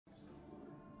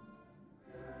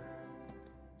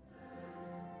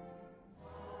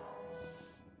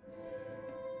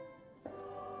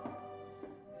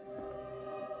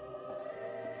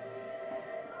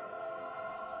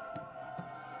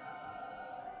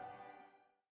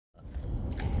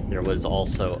There was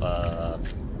also,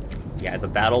 yeah, the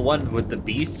battle one with the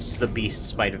beasts. The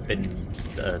beasts might have been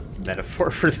a metaphor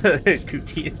for the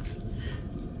Kutians.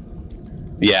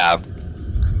 Yeah.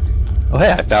 Oh,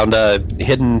 hey, I found a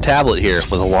hidden tablet here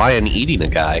with a lion eating a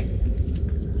guy.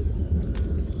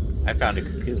 I found a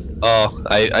cocoon. Oh,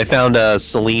 I found a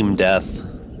Salim death.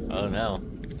 Oh, no.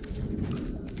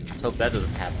 Let's hope that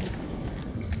doesn't happen.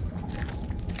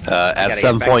 At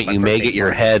some point, you may get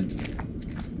your head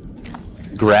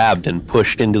grabbed and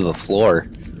pushed into the floor.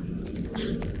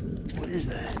 What is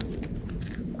that?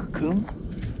 Cocoon?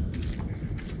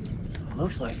 It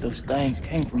looks like those things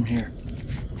came from here.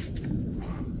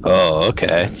 Oh,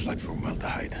 okay. It's like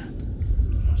formaldehyde.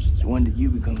 Since when did you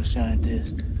become a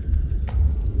scientist?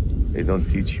 They don't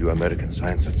teach you American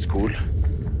science at school.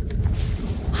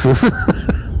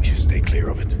 We should stay clear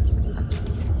of it.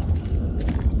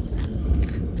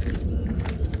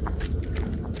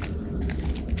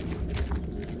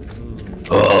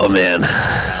 Oh, man.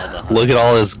 Look at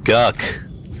all this guck.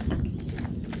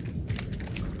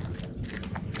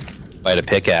 If I had a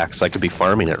pickaxe, I could be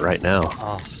farming it right now.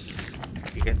 Oh,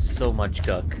 you get so much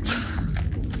guck.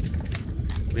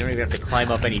 We don't even have to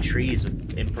climb up any trees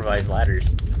with improvised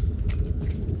ladders.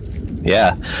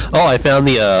 Yeah. Oh, I found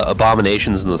the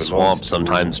abominations in the swamp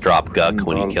sometimes drop guck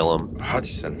when you kill them.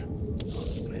 Hudson.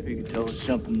 Maybe you could tell us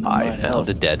something that I might found help.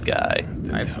 a dead guy.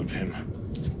 Didn't help him.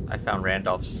 I found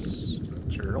Randolph's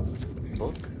journal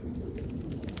book.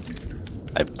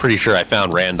 I'm pretty sure I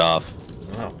found Randolph.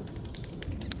 Oh.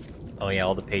 Oh yeah,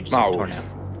 all the pages are torn out.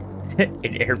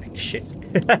 In Arabic shit.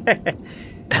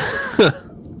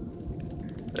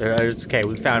 It's okay,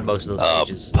 we found most of those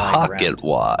pages. lying Pocket around.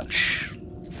 watch.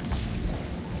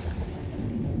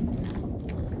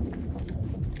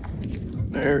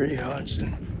 Mary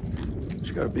Hudson.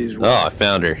 She's gotta be his Oh, wife. I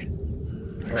found her.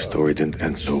 Your story didn't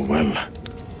end so well,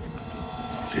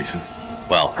 Jason.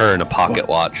 Well, her in a pocket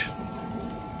watch.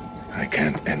 I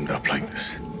can't end up like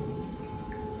this.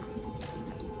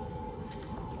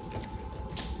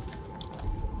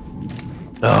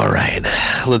 All right,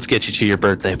 let's get you to your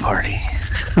birthday party.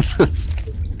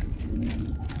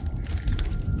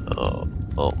 Oh,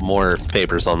 more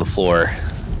papers on the floor.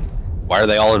 Why are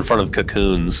they all in front of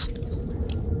cocoons?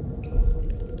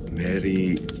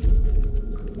 Mary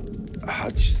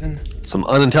Hudson? Some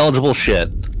unintelligible shit.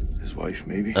 His wife,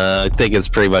 maybe? I think it's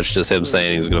pretty much just him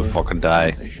saying he's gonna fucking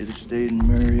die. They should have stayed in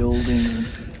merry old England.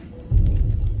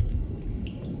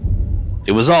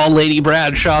 It was all Lady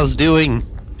Bradshaw's doing.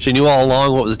 She knew all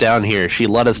along what was down here. She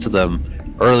led us to them.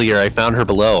 Earlier, I found her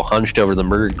below, hunched over the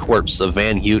murdered corpse of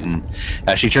Van Houten.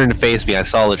 As she turned to face me, I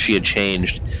saw that she had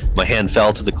changed. My hand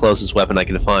fell to the closest weapon I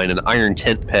could find, an iron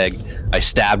tent peg. I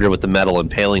stabbed her with the metal,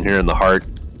 impaling her in the heart.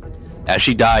 As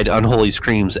she died, unholy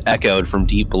screams echoed from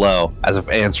deep below, as if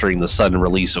answering the sudden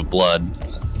release of blood.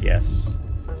 Yes.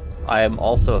 I am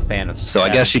also a fan of So I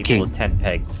guess she people came- with tent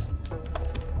pegs.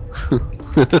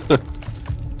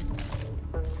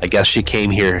 I guess she came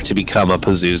here to become a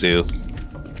Pazuzu.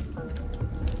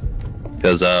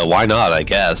 Because, why not, I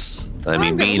guess? I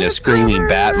mean, being a screaming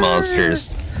bat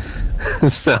monsters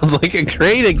sounds like a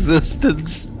great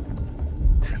existence.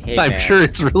 Hey, I'm man, sure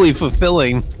it's really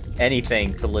fulfilling.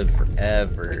 anything to live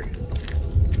forever.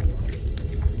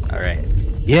 All right.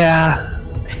 Yeah,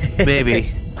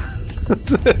 maybe.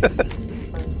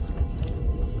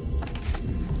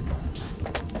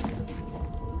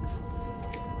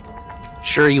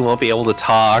 Sure, you won't be able to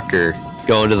talk or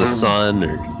go into the sun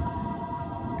or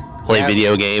play Yeah.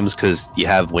 video games because you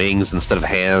have wings instead of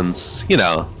hands, you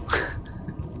know,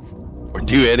 or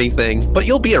do anything. But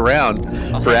you'll be around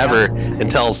forever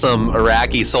until some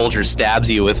Iraqi soldier stabs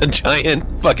you with a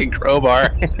giant fucking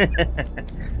crowbar.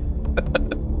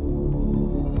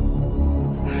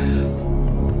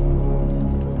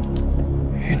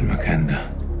 In Makanda.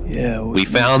 Yeah, We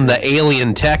found the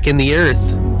alien tech in the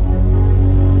earth.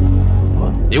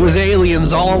 What It was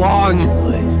aliens all along.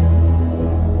 place?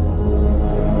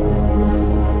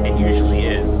 It usually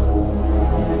is.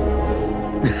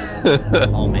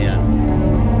 Oh man.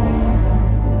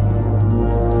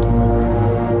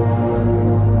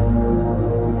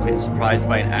 We get surprised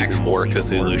by an actual Even more scene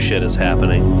Cthulhu war. shit is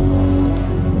happening.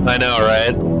 I know,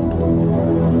 right?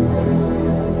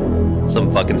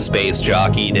 Some fucking space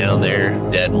jockey down there,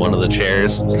 dead in one of the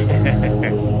chairs.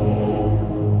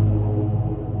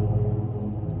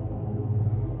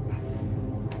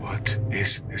 What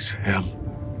is this hell?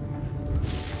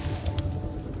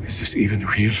 Is this even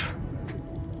real?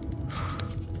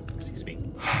 Excuse me.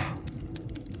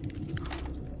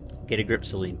 Get a grip,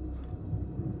 Celine.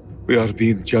 We are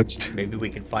being judged. Maybe we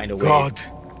can find a way. God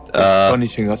is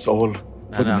punishing us all.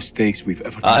 for the mistakes we've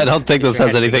ever made. I don't think this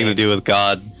has anything to do with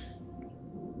God.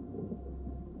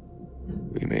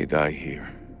 We may die here.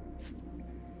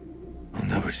 I'll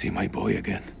never see my boy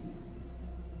again.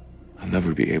 I'll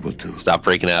never be able to Stop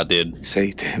freaking out, dude.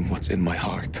 say to him what's in my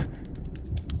heart.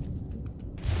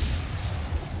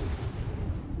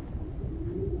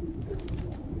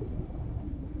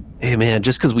 Hey man,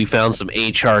 just because we found some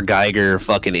H.R. Geiger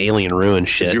fucking alien ruin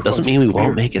shit doesn't mean we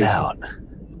won't make it out.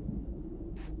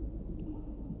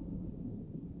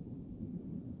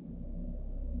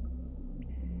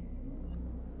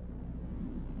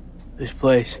 This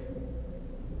place.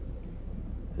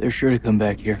 They're sure to come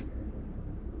back here.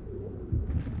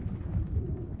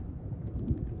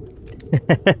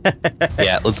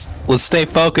 Yeah, let's stay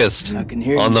focused I can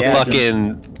hear on you, the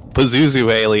Captain. fucking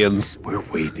Pazuzu aliens. We're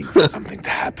waiting for something to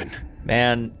happen.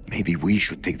 Man, Maybe we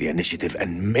should take the initiative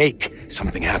and make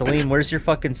something happen. Celine, where's your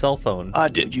fucking cell phone?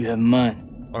 Did you have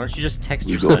mine? Why don't you just text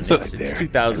We your go son? inside It's there,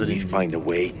 2000. and we find a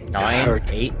way to 9,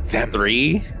 hurt 8, them.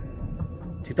 3?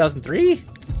 2003?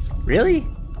 Really?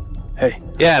 Hey,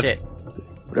 Yeah, it's Shit.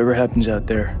 whatever happens out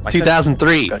there, My son-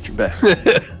 2003. got your back.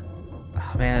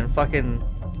 Oh, man, fucking.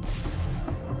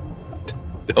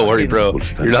 Don't worry, bro. We'll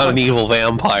stand You're not up. an evil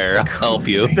vampire. I'll help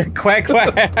you. The quack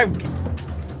quack.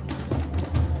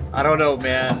 I don't know,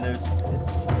 man.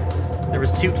 There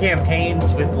was 2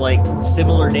 campaigns with like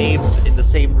similar names in the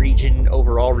same region,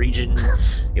 overall region.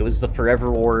 It was the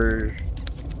Forever War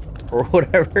or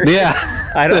whatever. Yeah.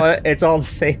 I don't. It's all the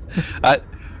same. I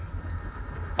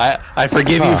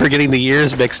forgive you for getting the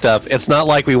years mixed up. It's not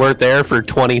like we weren't there for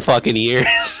 20 fucking years.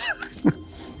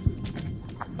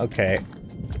 Okay.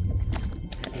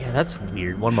 Yeah, that's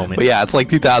weird. One moment. But yeah, it's like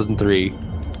 2003.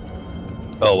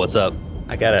 Oh, what's up?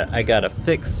 I gotta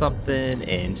fix something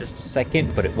in just a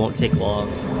second, but it won't take long.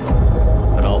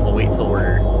 But I'll wait till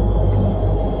we're.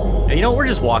 You know, we're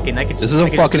just walking. I could. This is a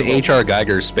fucking H.R.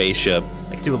 Geiger spaceship.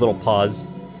 I could do a little pause.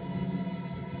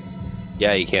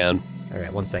 Yeah, you can. All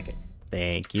right, 1 second.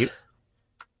 Thank you.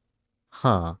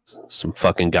 Huh. Some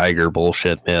fucking Geiger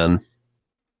bullshit, man.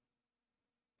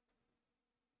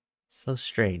 So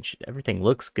strange. Everything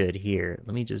looks good here.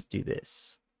 Let me just do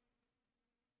this.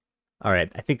 All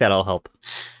right, I think that'll help.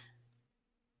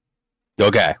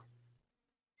 Okay.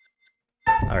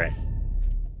 All right.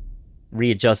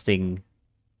 Readjusting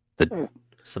The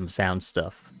some sound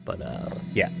stuff, but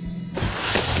yeah.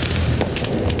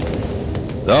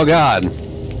 Oh god.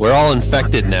 We're all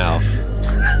infected now.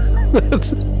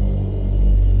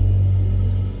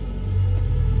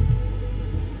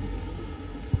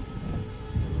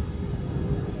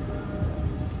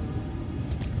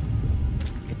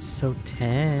 It's so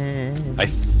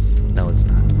tense. No, it's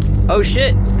not. Oh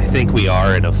shit! I think we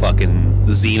are in a fucking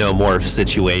xenomorph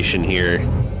situation here.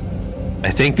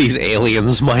 I think these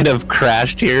aliens might have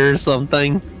crashed here or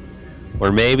something.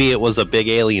 Or maybe it was a big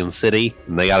alien city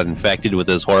and they got infected with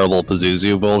this horrible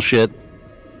Pazuzu bullshit.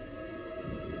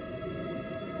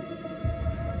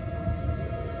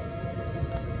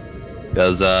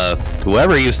 Because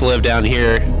whoever used to live down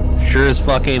here sure as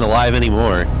fuck ain't alive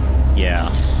anymore. Yeah.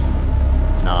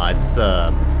 Nah, it's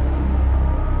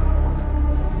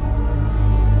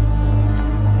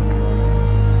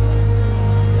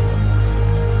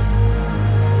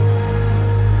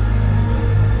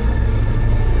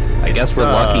I guess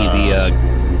we're lucky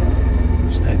the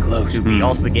It's that close.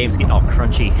 also the game's getting all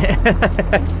crunchy.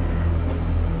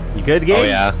 You good, game? Oh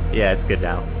yeah. Yeah, it's good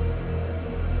now.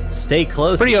 Stay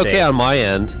close. Pretty you okay say. on my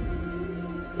end.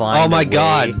 Find Oh my a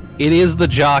god, way. it is the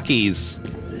jockeys.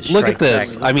 Look Strike at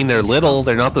this. back. I mean, they're little.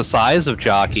 They're not the size of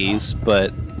jockeys,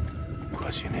 but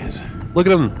Question is, look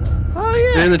at them. Oh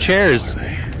yeah. They're in the chairs. are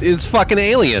they? It's fucking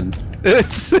alien.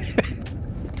 It's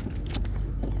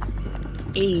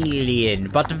Alien,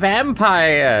 but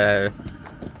vampire.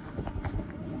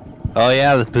 oh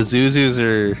yeah, the Pazuzus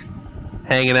are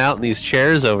hanging out in these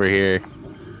chairs over here.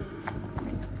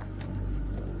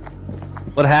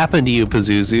 What happened to you,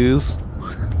 Pazuzus?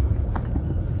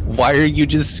 Why are you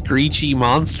just screechy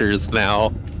monsters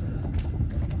now?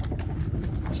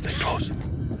 Stay close.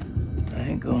 I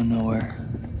ain't going nowhere.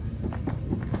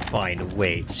 Find a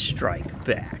way to strike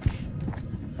back.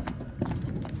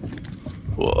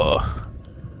 Whoa.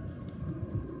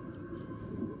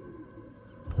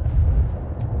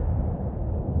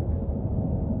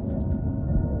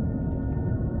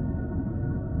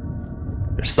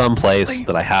 There's some place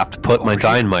that I have to put my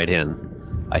dynamite in.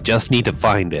 I just need to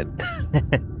find it.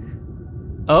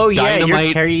 Oh yeah, you're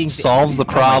Dynamite carrying. solves the Oh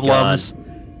my problems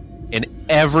in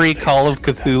every Call of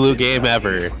Cthulhu game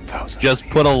ever. Just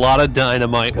put a lot of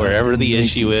dynamite wherever the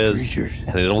issue is,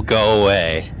 and it'll go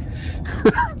away.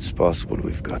 It's possible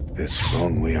we've got this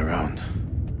wrong way around.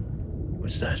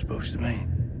 What's that supposed to mean?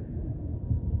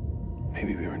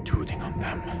 Maybe we're intruding on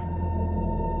them.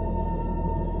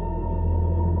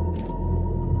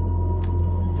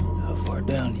 How far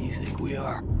down do you think we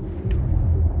are?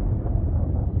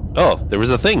 Oh, there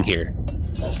was a thing here.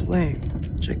 Link,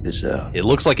 check this out. It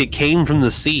looks like it came from the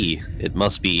sea. It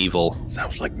must be evil.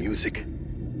 Sounds like music.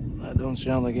 That don't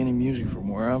sound like any music from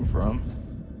where I'm from.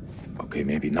 Okay,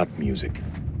 maybe not music.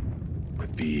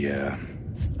 Could be a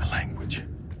language.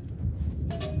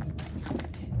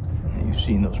 You've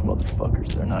seen those motherfuckers.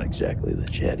 They're not exactly the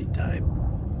chatty type.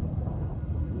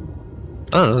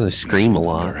 Oh, they scream a Don't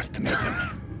lot. underestimate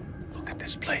them. Look at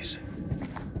this place.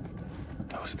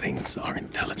 Those things are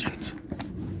intelligent.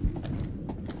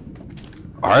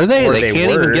 Are they? Or They they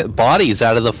can't even were. get bodies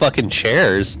out of the fucking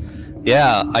chairs.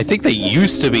 Yeah, I think they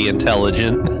used to be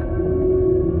intelligent.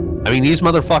 I mean, these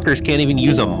motherfuckers can't even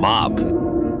use a mop.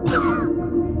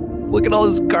 Look at all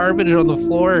this garbage on the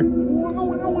floor.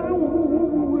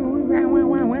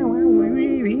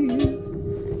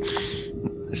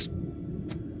 There's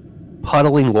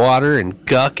puddling water and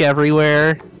guck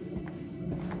everywhere.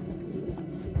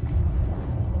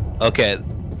 Okay.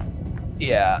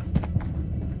 Yeah.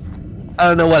 I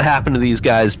don't know what happened to these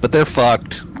guys, but they're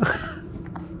fucked.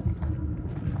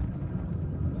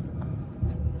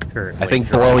 I think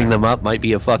blowing them up might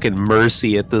be a fucking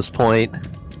mercy at this point.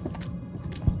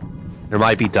 There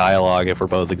might be dialogue if we're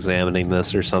both examining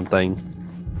this or something.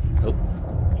 Oh,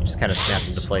 you just kind of snapped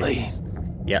into place. Slade,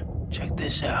 Yeah. check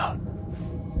this out.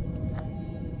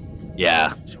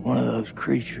 Yeah. It's one of those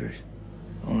creatures,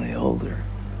 only older.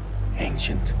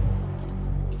 Ancient.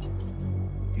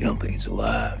 You don't think it's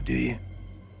alive, do you?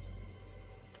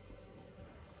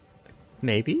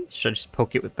 Maybe? Should I just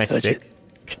poke it with my Touch stick?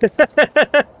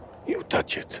 You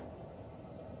touch it.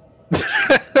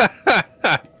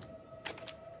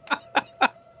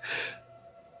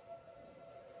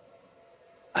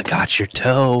 I got your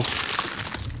toe.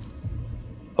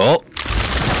 Oh.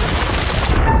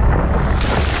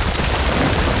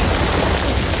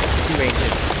 Too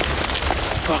ancient.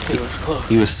 Fuck, it was close.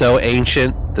 He was so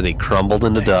ancient that he crumbled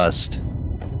into dust. See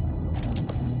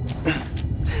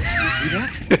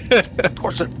that? Of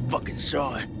course I fucking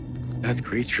saw it. That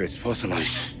creature is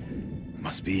fossilized.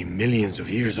 Must be millions of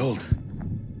years old.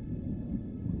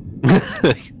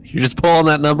 You're just pulling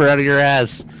that number out of your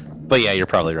ass. But yeah, you're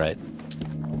probably right.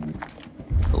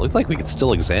 It looked like we could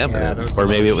still examine Yeah, there it. was Or a-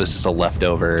 maybe it was just a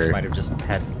leftover. Might have just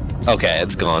had. Okay,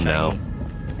 it's gone shiny. now.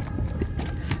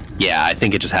 Yeah, I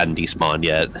think it just hadn't despawned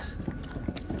yet.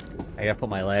 I gotta put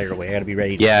my ladder away. I gotta be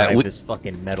ready to Yeah, drive this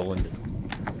fucking metal into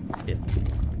it.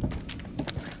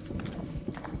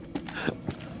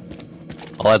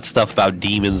 All that stuff about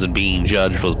demons and being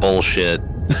judged was bullshit.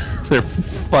 They're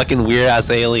fucking weird ass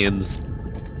aliens.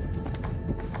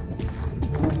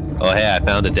 Oh hey, I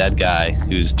found a dead guy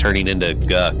who's turning into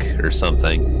guck or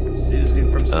something.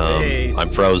 Zuzu from space. I'm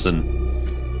frozen.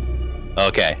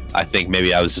 Okay, I think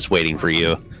maybe I was just waiting for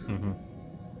you. Mhm.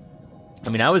 I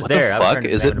mean, I was What there. the I was fuck? trying to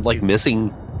Is examine it him, like too.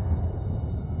 missing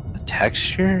a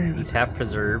texture? He's half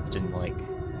preserved and like.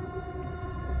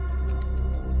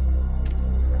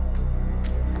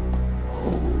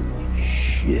 Holy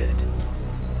shit.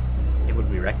 It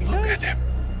would be recognized. Look at him.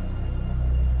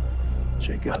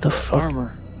 Check out the the fuck?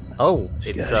 armor. Oh, This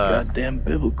it's guy's goddamn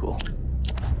biblical.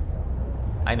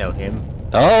 I know him.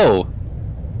 Oh!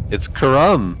 It's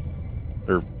Karam.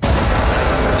 Or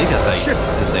I think that's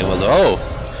how his name was. Oh!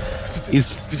 He's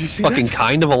Did you see fucking that?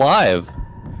 kind of alive.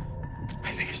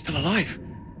 I think he's still alive.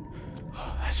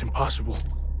 Oh, that's impossible.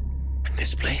 In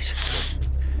this place,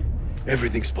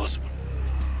 everything's possible.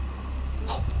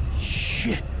 Holy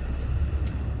shit.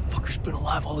 Fucker's been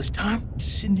alive all this time?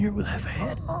 Just sitting here with half a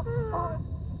head?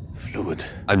 Fluid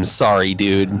I'm sorry,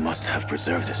 dude. must have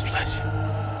preserved his flesh,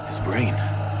 his brain.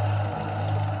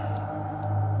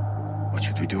 What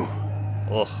should we do? Uh,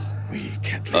 Oh, We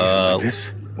can't leave him like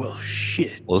this. Well,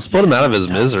 shit. Let's put him out of his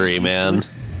misery, man.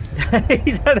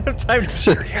 he's had enough time to.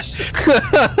 Sure, yes.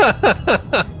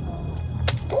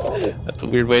 That's a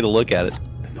weird way to look at it.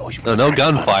 The noise No, was no like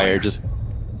gunfire. fire. Just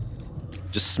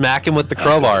smack him with the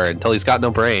crowbar until he's got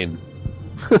no brain.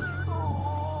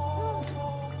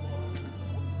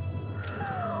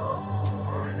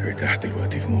 ارتحت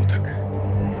الوقت في موتك.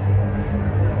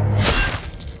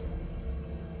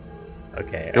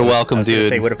 Okay. You're welcome, I was gonna dude.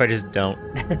 say, what if I just don't?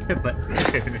 But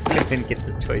I didn't get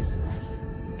the choice.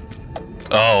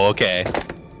 Oh, okay.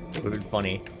 It would have been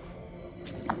funny.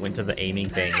 Went to the aiming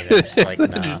thing and it was just like,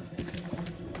 nah.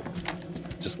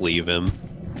 Just leave him.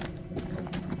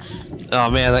 Oh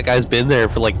man, that guy's been there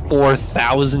for like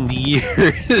 4,000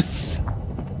 years.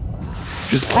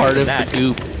 Just part of that. the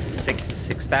goop.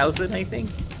 6,000, I think.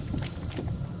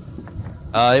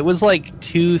 It was like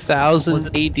 2000 Was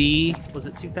it- AD Was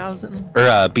it 2,000? or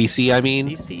BC. I mean,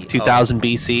 BC? 2000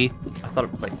 BC. I thought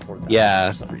it was like 4,000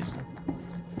 Yeah. for some reason.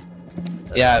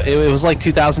 Yeah, it was like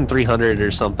 2,300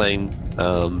 or something.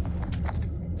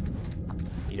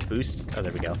 Need a boost? Oh,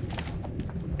 there we go.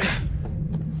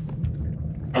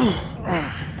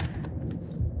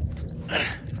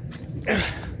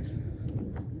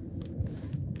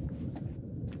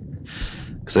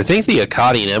 Because I think the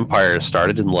Akkadian Empire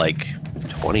started in like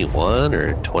 21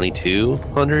 or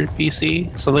 2200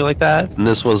 BC, something like that. And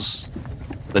this was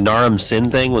the Naram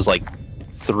Sin thing was like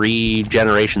 3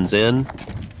 generations in,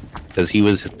 because he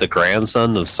was the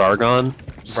grandson of Sargon.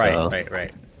 So.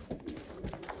 Right.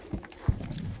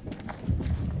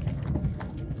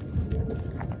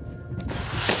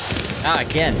 Ah,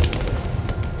 again.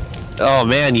 Oh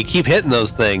man, you keep hitting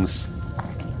those things.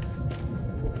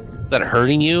 Is that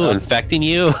hurting you, infecting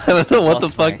you? I don't know what the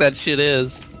fuck that shit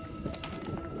is.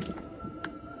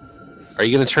 Are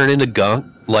you gonna turn into gunk,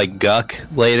 like Guck,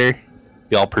 later?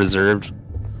 Be all preserved?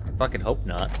 Fucking hope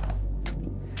not.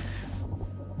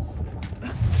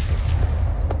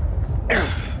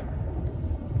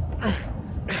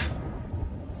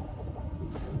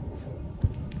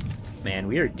 Man,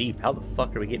 we are deep. How the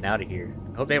fuck are we getting out of here?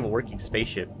 I hope they have a working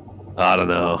spaceship. I don't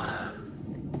know.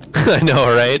 I know,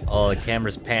 right? Oh, the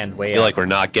camera's panned way I feel up. like we're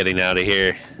not getting out of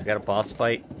here. We got a boss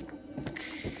fight.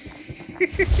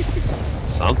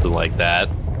 Something like that.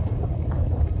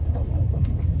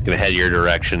 Gonna head your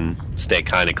direction. Stay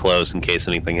kind of close in case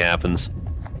anything happens.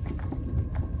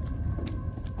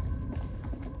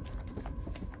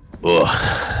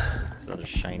 Ugh. It's another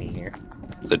shiny here.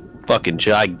 It's a fucking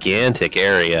gigantic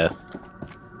area.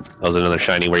 That was another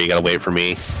shiny where you gotta wait for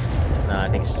me. No, I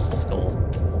think it's just a skull.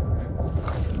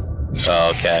 Oh,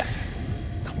 okay.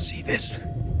 Come see this.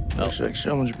 Looks like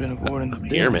someone's been avoiding the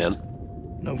Here, dentist.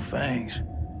 man. No fangs.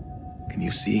 Can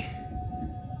you see?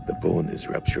 The bone is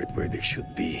ruptured where they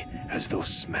should be, as though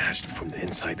smashed from the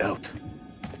inside out.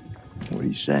 What are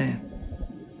you saying?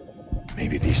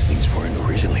 Maybe these things weren't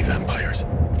originally vampires.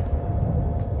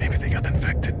 Maybe they got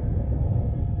infected.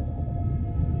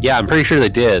 Yeah, I'm pretty sure they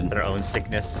did. It's their own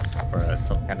sickness, or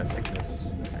some kind of sickness.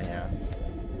 Yeah.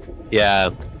 Yeah.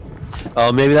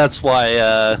 Oh, maybe that's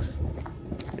why,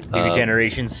 Maybe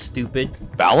regeneration's stupid.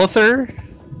 Balathur?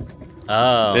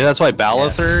 Oh. Maybe that's why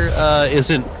Balathur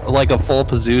isn't like a full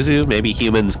Pazuzu. Maybe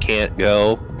humans can't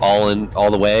go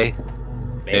all the way.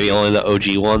 Maybe only the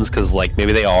OG ones, because like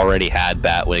maybe they already had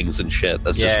bat wings and shit.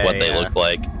 That's just what they looked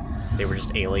like. They were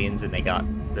just aliens, and they got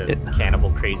the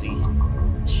cannibal crazy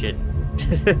shit.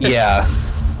 Yeah.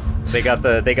 They got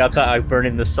the I burn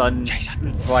in the sun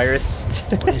virus.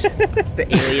 What is it? The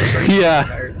alien burn in the Yeah. sun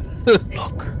virus.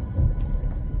 Look.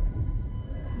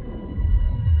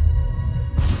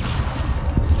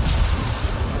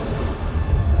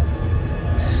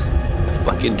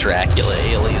 Fucking Dracula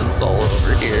aliens all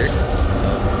over here.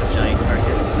 That was the giant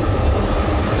carcass.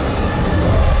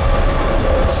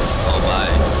 Oh my.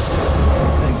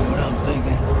 Thinking what I'm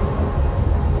thinking.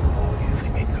 You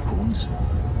thinking cocoons?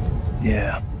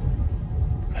 Yeah.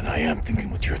 Then I am thinking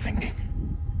what you're thinking.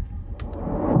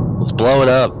 Let's blow it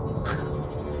up.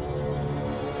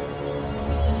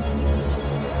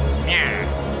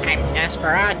 Yeah, I'm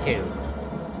Nosferatu.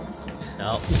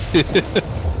 No.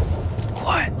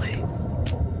 Quietly.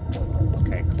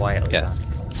 Okay, quietly. Yeah.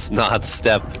 Let's not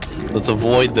step. Let's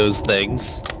avoid those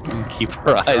things. And keep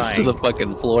our eyes to the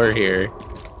fucking floor here.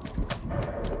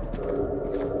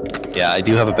 Yeah, I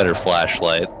do have a better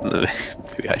flashlight.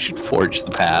 Maybe I should forge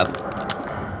the path.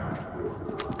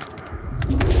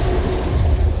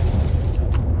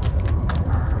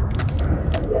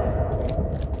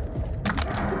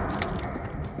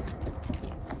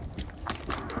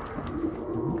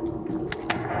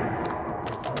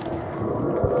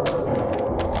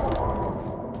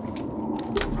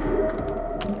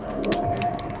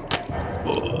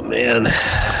 Oh man,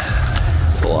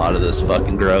 it's a lot of this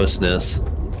fucking grossness.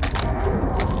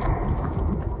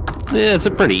 Yeah, it's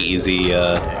a pretty easy,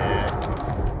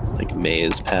 like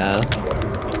maze path.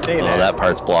 You say Oh, that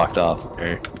part's blocked off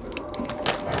there.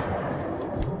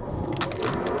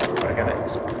 I got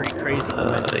it pretty crazy.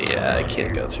 Yeah, I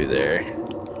can't go through there.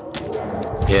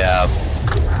 Yeah.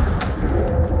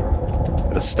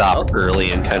 Gotta stop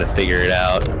early and kind of figure it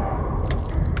out.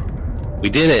 We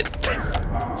did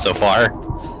it! So far.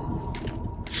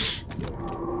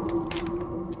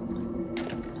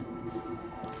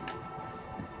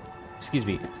 Excuse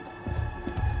me.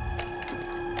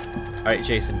 Alright,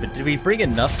 Jason, but did we bring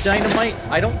enough dynamite?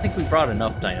 I don't think we brought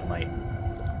enough dynamite.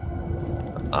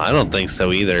 I don't think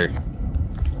so either.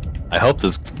 I hope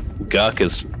this guck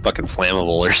is fucking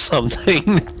flammable or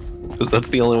something. Because that's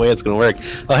the only way it's gonna work.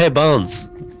 Oh, hey, bones.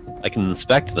 I can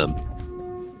inspect them.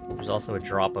 There's also a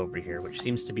drop over here, which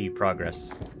seems to be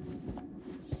progress.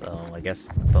 So, I guess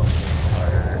the bones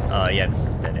are... yeah, this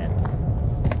is a dead end.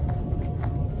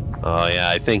 Oh, yeah,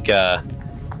 I think,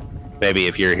 maybe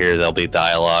if you're here, there'll be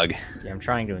dialogue. Yeah, I'm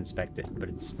trying to inspect it, but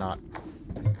it's not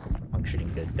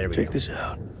functioning good. There we go. Check this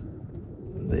out.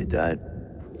 They died.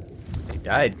 They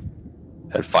died.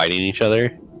 And fighting each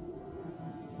other.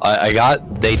 I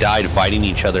got they died fighting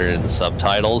each other in the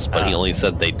subtitles, but he only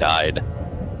said they died.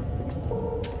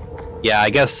 Yeah,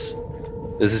 I guess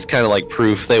this is kind of like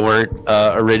proof they weren't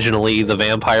originally the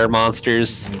vampire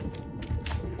monsters.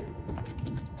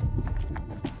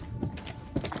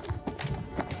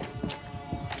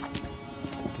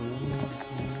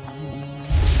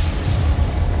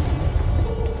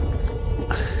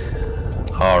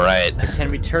 All right. Can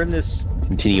we turn this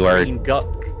Continue our green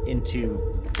guck into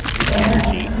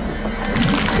energy?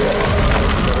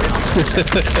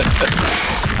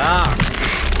 Ah!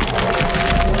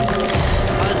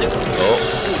 Oh,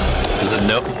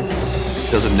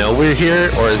 does it know we're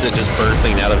here, or is it just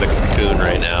birthing out of a cocoon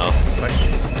right now?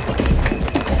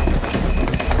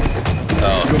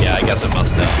 Oh, yeah, I guess it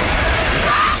must know.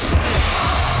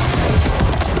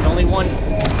 There's only one.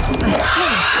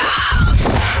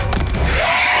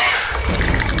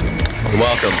 You're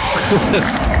welcome.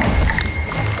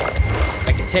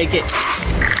 I can take it.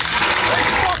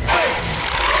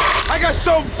 I got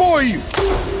something for you!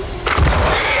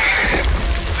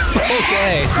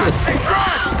 Okay.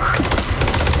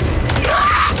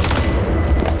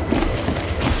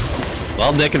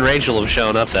 Well, Nick and Rachel have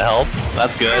shown up to help.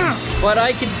 That's good. But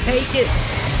I can take it.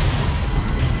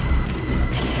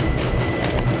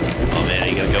 Oh man, are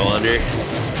you gonna go under?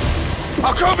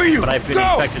 I'll cover you! But I've been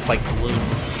infected by glue.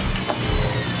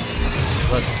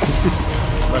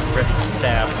 Less ready to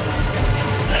stab.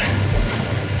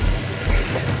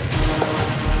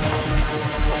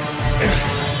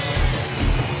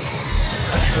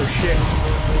 Oh shit.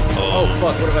 Oh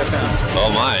fuck, what have I found? Oh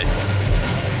my.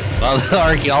 Well, the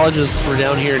archaeologists were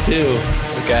down here too.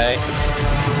 Okay.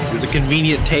 There's a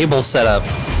convenient table set up.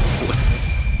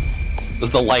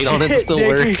 Does the light on it still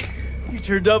work? You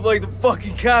turned up like the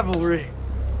fucking cavalry.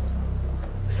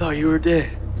 I thought you were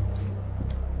dead.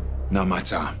 Not my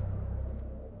time.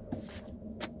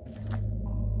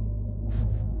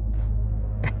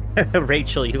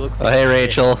 Rachel, you look Oh, like hey,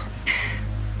 Rachel.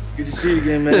 Good to see you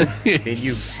again, man. Man,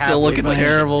 you Still looking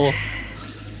terrible.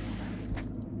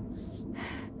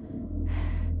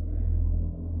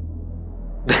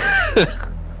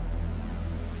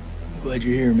 Glad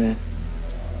you're here, man.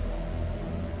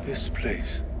 This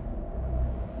place.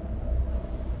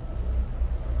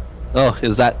 Oh,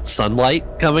 is that sunlight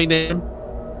coming in?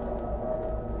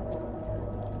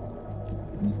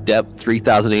 Depth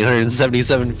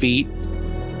 3,877 feet.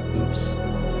 Oops.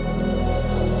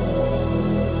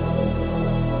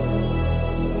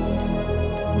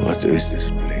 What is this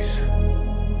place?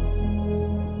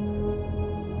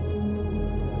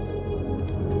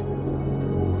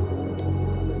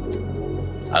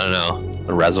 I don't know.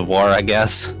 A reservoir, I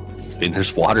guess. I mean,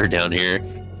 there's water down here.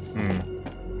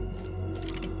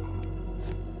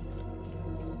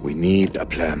 We need a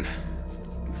plan.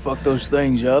 Fuck those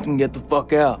things up and get the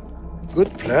fuck out.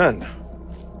 Good plan.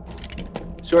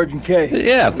 Sergeant K.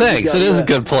 Yeah, thanks. It is a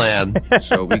good plan.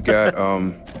 So we got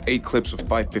 8 clips of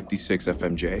 556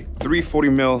 FMJ, 3 40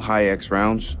 mil high X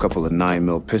rounds, a couple of 9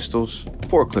 mil pistols,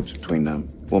 4 clips between them.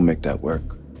 We'll make that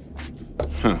work.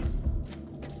 Huh.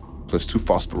 Plus 2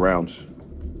 phosphor rounds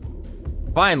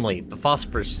Finally, the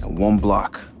phosphorus. and 1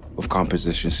 block of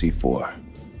composition C4.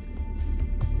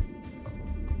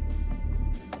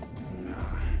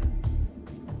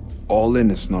 All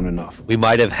in is not enough. We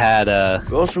might have had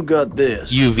We also got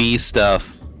this. UV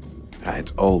stuff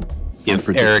It's old. if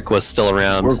Unpredictable. Eric was still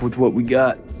around. Work with what we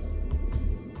got.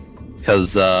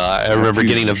 Because I remember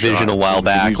getting a vision a while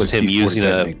back with him using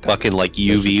a fucking like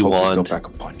UV wand Back a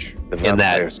punch. The in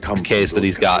vampires that come from case that those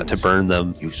he's got to caverns. burn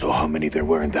them. You saw how many there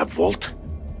were in that vault?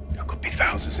 There could be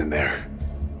thousands in there.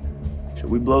 Should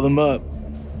we blow them up?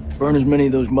 Burn as many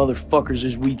of those motherfuckers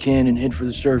as we can and head for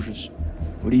the surface.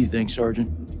 What do you think, Sergeant?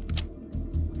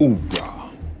 Hoorah.